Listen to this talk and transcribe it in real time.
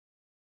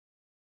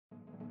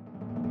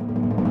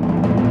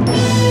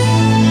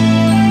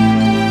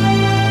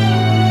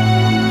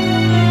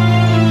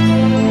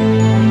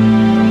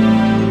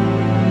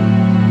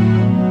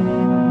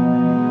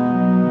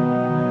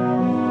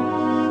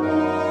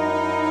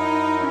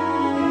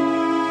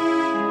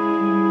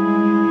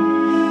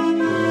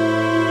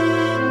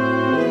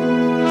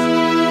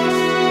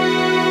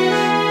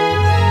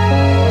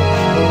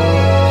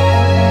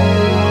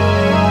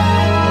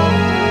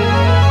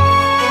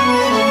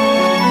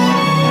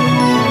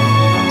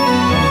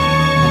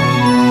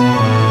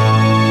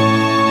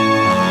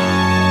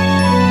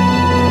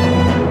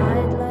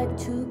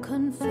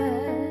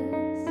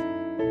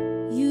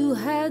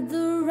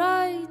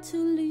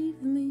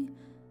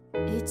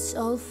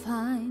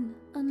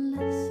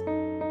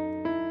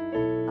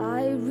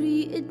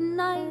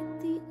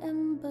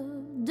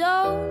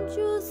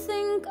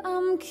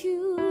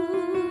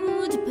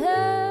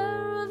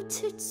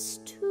chocolates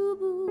to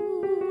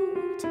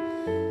boot.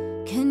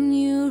 Can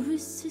you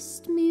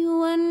resist me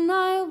when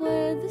I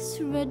wear this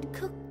red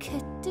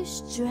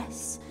coquettish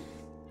dress?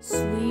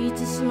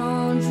 Sweetest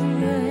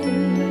lingerie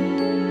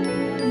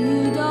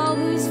you'd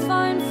always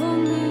find for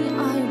me.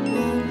 I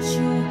want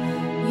you,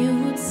 you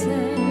would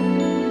say.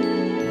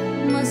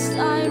 Must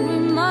I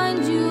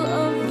remind you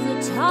of the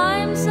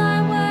times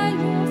I wear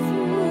your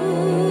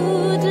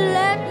food?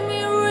 Let me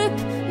rip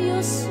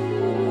your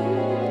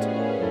suit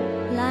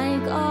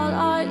like all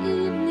our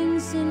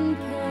evenings in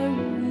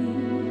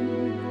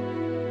Paris,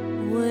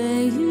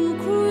 where you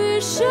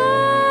crucial.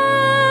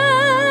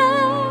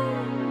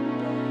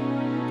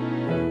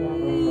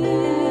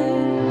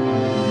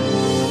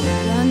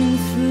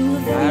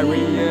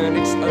 Marion,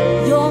 it's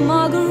over. Your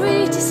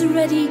Margaret is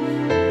ready.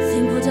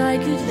 Think what I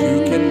could do.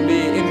 You can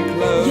be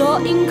enclosed.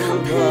 You're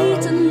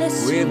incomplete unless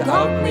you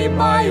got me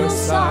by your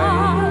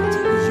side.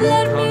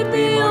 Let me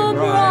be your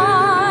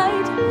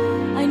bride.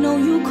 I know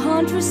you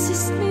can't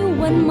resist me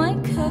when my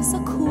curves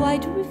are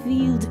quite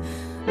revealed.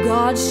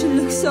 God, she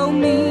looks so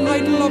mean.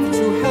 I'd love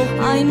to help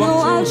you, I know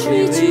I'll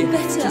treat you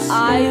better.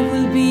 I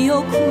will be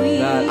your queen.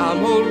 That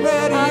I'm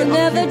already I'll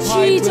never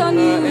cheat on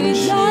you.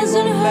 It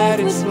doesn't hurt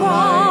with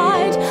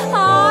pride.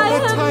 I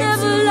have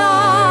never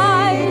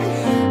lied.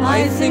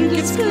 I think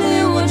it's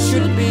clear what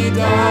should be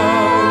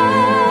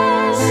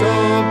done. So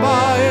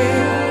bye.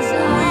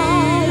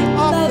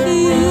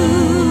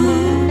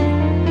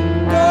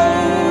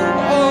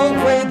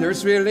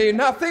 There's really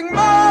nothing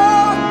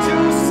more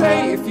to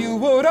say if you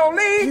would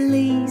only.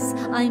 Please,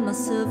 I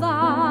must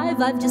survive.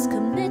 I've just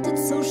committed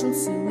social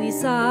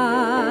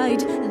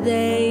suicide.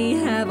 They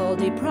have all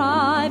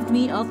deprived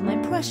me of my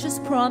precious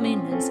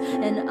prominence,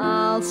 and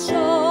I'll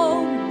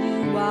show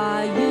you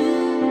why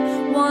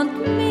you want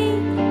me,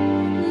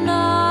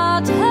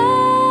 not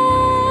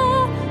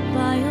her,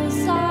 by your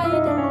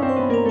side.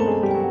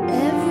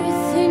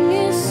 Everything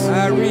is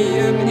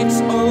Marion, it's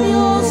over.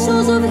 Your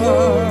source of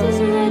health is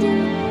ready.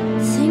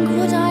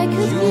 What I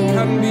could you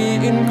can be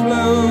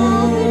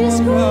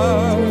enclosed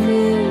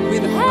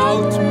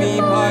without me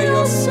by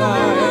your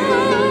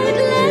side.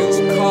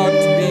 You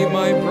can't be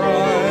my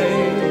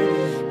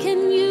bride. Can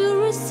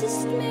you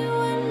resist me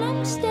when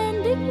I'm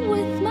standing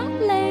with my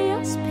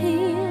layers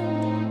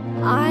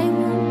peeled? I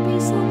won't be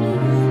so mean.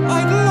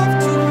 I'd love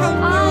to help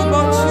you,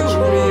 but you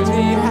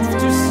really have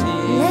to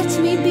see. Let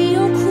me be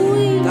your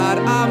queen. That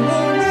I'm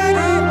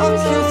already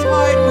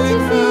occupied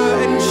with her,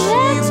 and she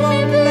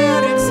won't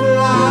let it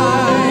slide.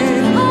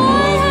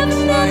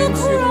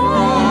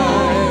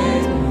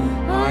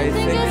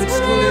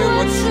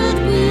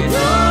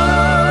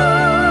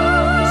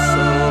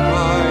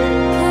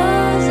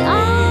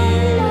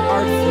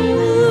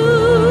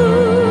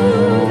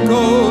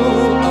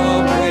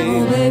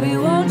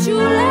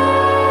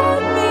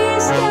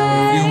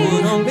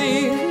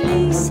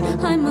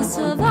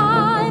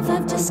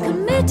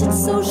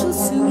 Social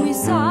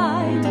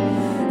suicide.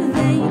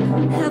 They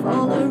have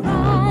all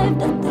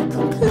arrived at the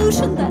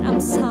conclusion that I'm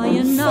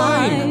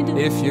cyanide. Fine,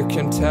 if you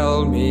can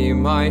tell me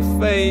my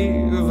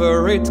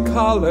favorite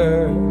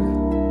color.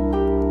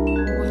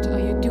 What are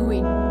you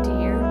doing,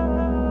 dear?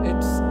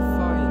 It's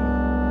fine.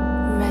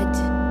 Red.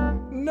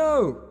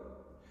 No.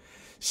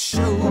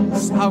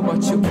 Shows how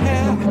much you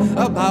care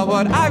about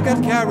what I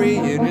got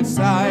carrying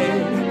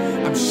inside.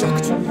 I'm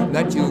shocked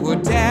that you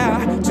would dare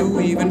to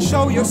even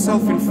show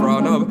yourself in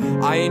front of.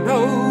 I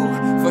know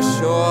for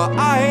sure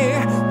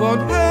I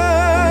want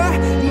her,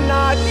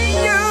 not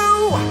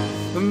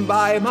you,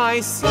 by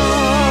my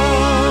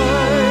side.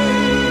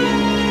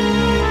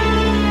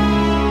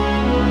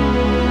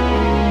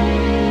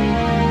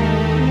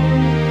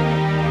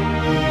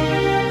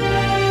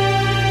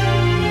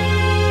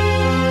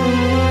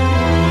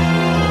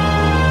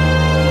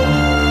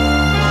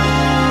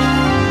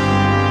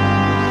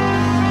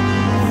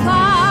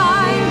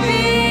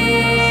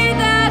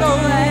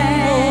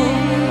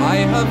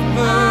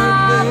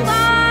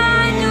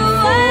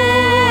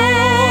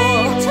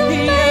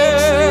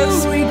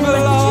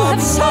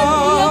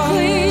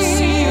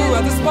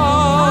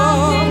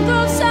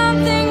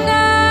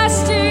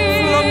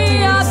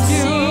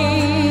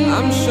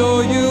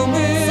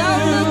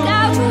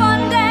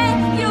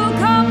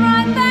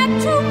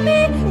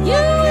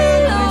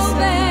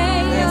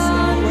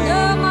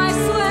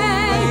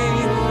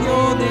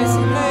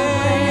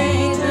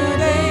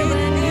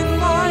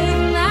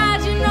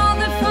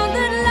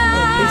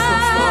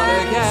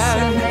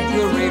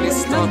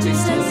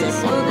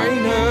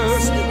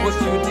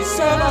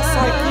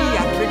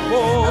 Psychiatric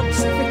wards.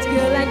 A perfect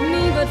girl like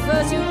me, but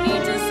first you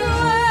need to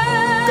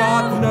swear.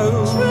 God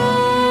knows.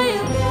 Try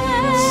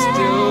again.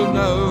 Still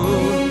no.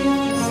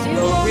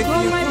 No, if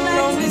you could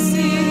only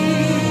see.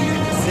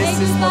 This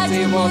is what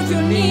they want to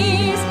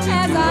need. To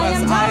do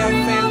as I have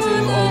failed to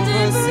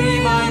oversee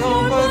my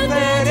own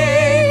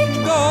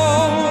pathetic. Go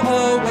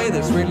away,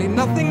 there's really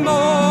nothing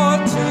more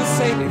to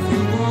say if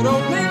you would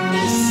only